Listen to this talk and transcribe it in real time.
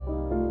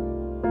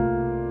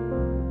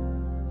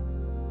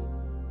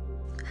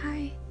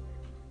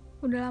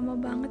Udah lama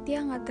banget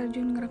ya gak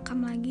terjun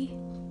ngerekam lagi.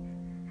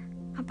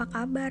 Apa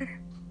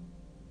kabar?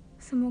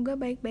 Semoga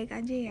baik-baik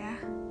aja ya.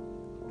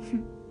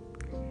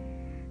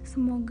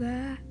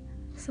 Semoga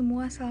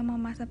semua selama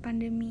masa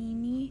pandemi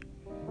ini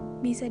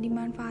bisa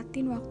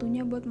dimanfaatin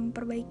waktunya buat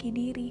memperbaiki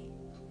diri.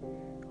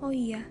 Oh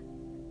iya,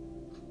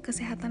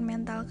 kesehatan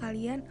mental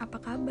kalian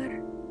apa kabar?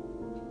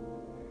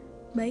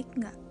 Baik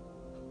gak?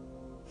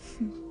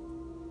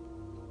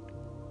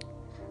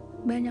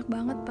 Banyak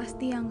banget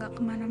pasti yang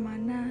gak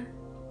kemana-mana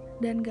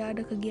dan gak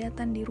ada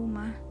kegiatan di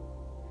rumah.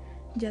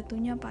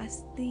 Jatuhnya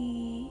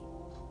pasti,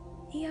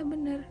 iya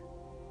bener,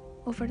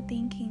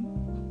 overthinking.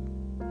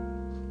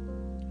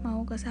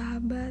 Mau ke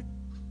sahabat,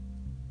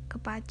 ke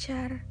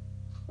pacar,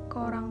 ke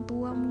orang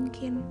tua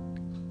mungkin.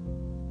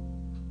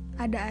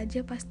 Ada aja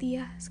pasti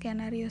ya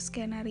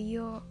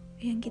skenario-skenario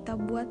yang kita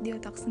buat di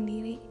otak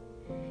sendiri,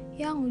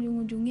 yang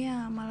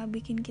ujung-ujungnya malah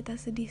bikin kita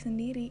sedih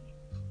sendiri.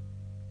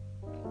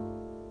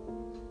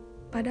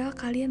 Padahal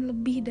kalian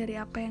lebih dari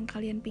apa yang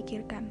kalian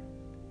pikirkan.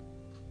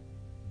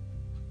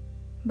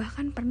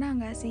 Bahkan pernah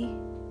gak sih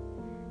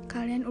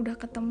kalian udah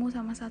ketemu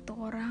sama satu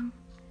orang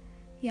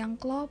yang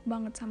klop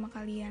banget sama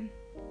kalian?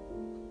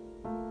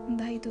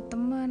 Entah itu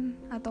teman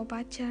atau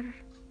pacar.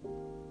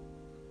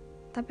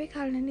 Tapi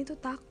kalian itu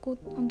takut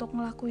untuk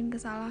ngelakuin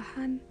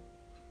kesalahan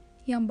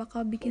yang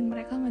bakal bikin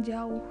mereka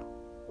ngejauh.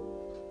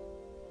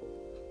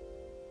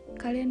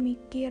 Kalian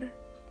mikir,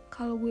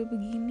 kalau gue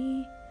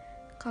begini,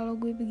 kalau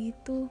gue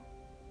begitu,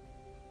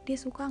 dia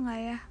suka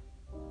gak ya?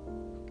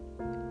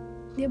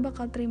 Dia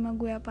bakal terima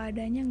gue apa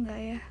adanya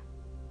gak ya?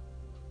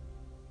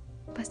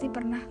 Pasti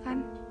pernah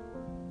kan?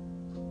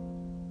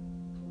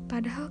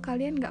 Padahal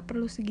kalian gak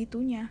perlu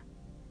segitunya.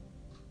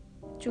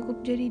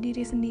 Cukup jadi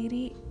diri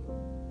sendiri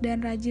dan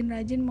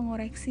rajin-rajin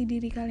mengoreksi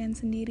diri kalian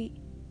sendiri.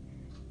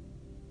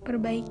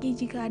 Perbaiki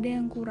jika ada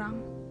yang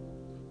kurang.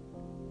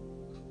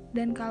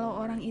 Dan kalau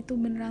orang itu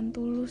beneran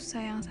tulus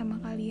sayang sama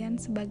kalian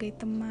sebagai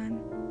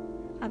teman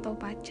atau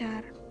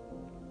pacar,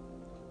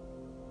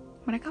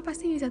 mereka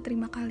pasti bisa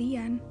terima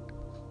kalian.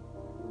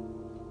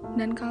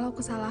 Dan kalau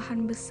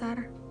kesalahan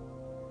besar,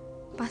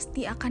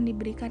 pasti akan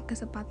diberikan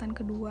kesempatan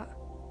kedua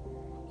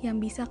yang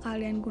bisa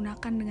kalian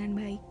gunakan dengan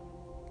baik.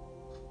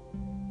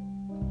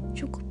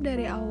 Cukup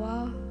dari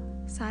awal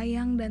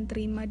sayang dan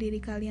terima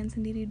diri kalian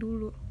sendiri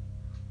dulu.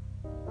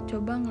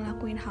 Coba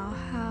ngelakuin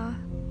hal-hal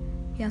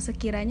yang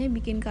sekiranya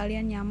bikin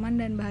kalian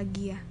nyaman dan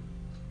bahagia.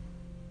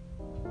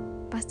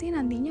 Pasti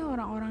nantinya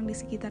orang-orang di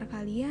sekitar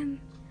kalian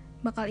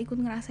bakal ikut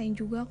ngerasain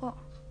juga kok.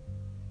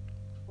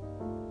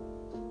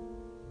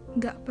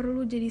 Gak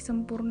perlu jadi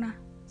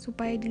sempurna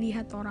supaya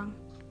dilihat orang.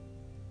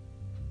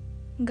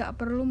 Gak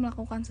perlu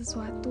melakukan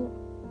sesuatu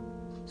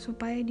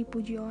supaya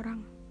dipuji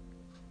orang.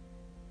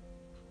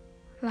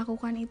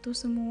 Lakukan itu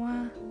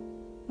semua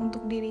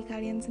untuk diri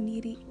kalian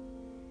sendiri.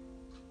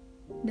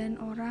 Dan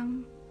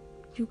orang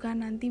juga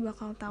nanti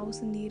bakal tahu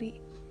sendiri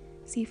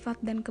sifat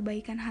dan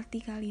kebaikan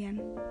hati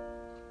kalian.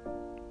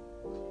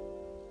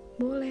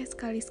 Boleh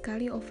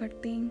sekali-sekali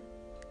overthink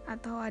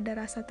atau ada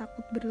rasa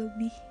takut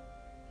berlebih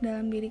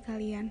dalam diri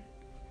kalian.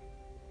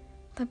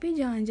 Tapi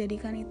jangan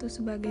jadikan itu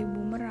sebagai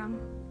bumerang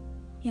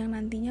yang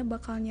nantinya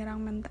bakal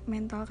nyerang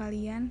mental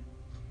kalian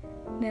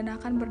dan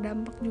akan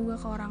berdampak juga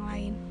ke orang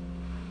lain.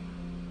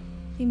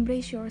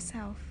 Embrace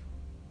yourself.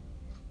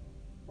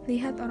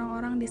 Lihat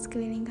orang-orang di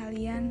sekeliling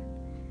kalian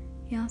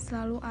yang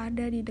selalu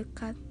ada di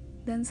dekat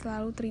dan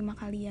selalu terima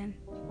kalian.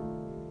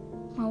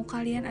 Mau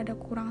kalian ada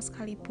kurang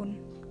sekalipun.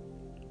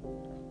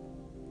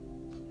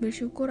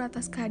 Bersyukur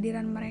atas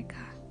kehadiran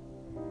mereka.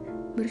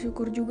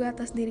 Bersyukur juga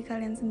atas diri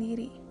kalian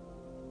sendiri.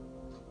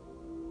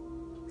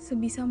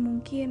 Sebisa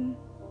mungkin,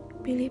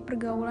 pilih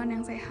pergaulan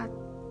yang sehat,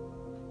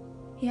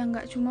 yang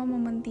gak cuma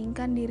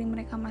mementingkan diri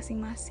mereka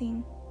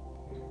masing-masing,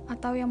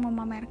 atau yang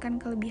memamerkan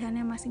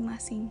kelebihannya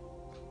masing-masing,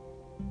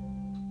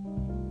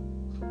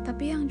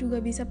 tapi yang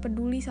juga bisa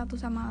peduli satu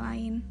sama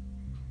lain,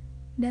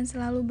 dan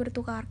selalu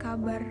bertukar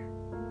kabar,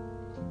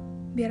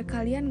 biar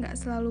kalian gak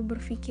selalu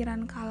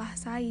berpikiran kalah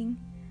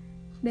saing,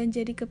 dan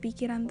jadi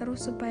kepikiran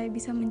terus supaya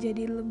bisa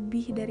menjadi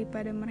lebih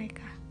daripada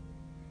mereka.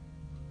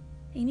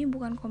 Ini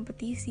bukan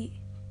kompetisi.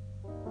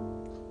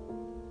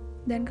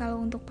 Dan kalau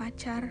untuk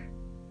pacar,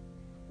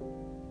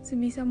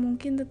 sebisa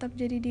mungkin tetap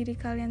jadi diri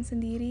kalian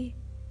sendiri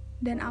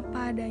dan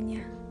apa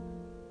adanya.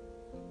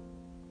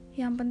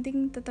 Yang penting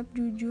tetap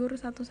jujur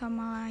satu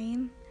sama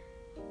lain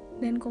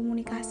dan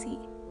komunikasi.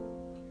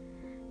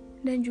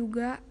 Dan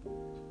juga,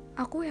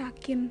 aku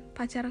yakin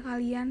pacar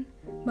kalian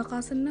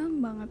bakal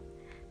seneng banget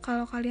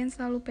kalau kalian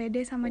selalu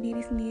pede sama diri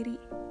sendiri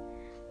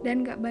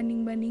dan gak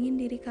banding-bandingin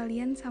diri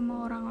kalian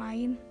sama orang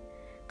lain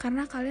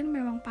karena kalian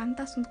memang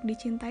pantas untuk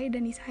dicintai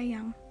dan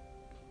disayang.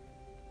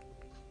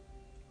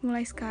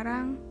 Mulai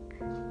sekarang,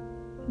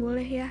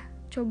 boleh ya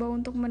coba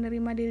untuk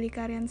menerima diri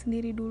kalian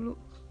sendiri dulu.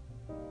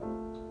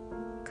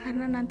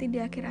 Karena nanti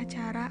di akhir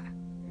acara,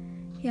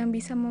 yang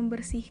bisa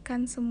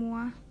membersihkan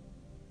semua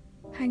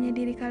hanya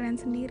diri kalian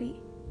sendiri.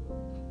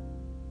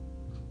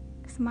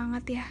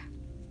 Semangat ya!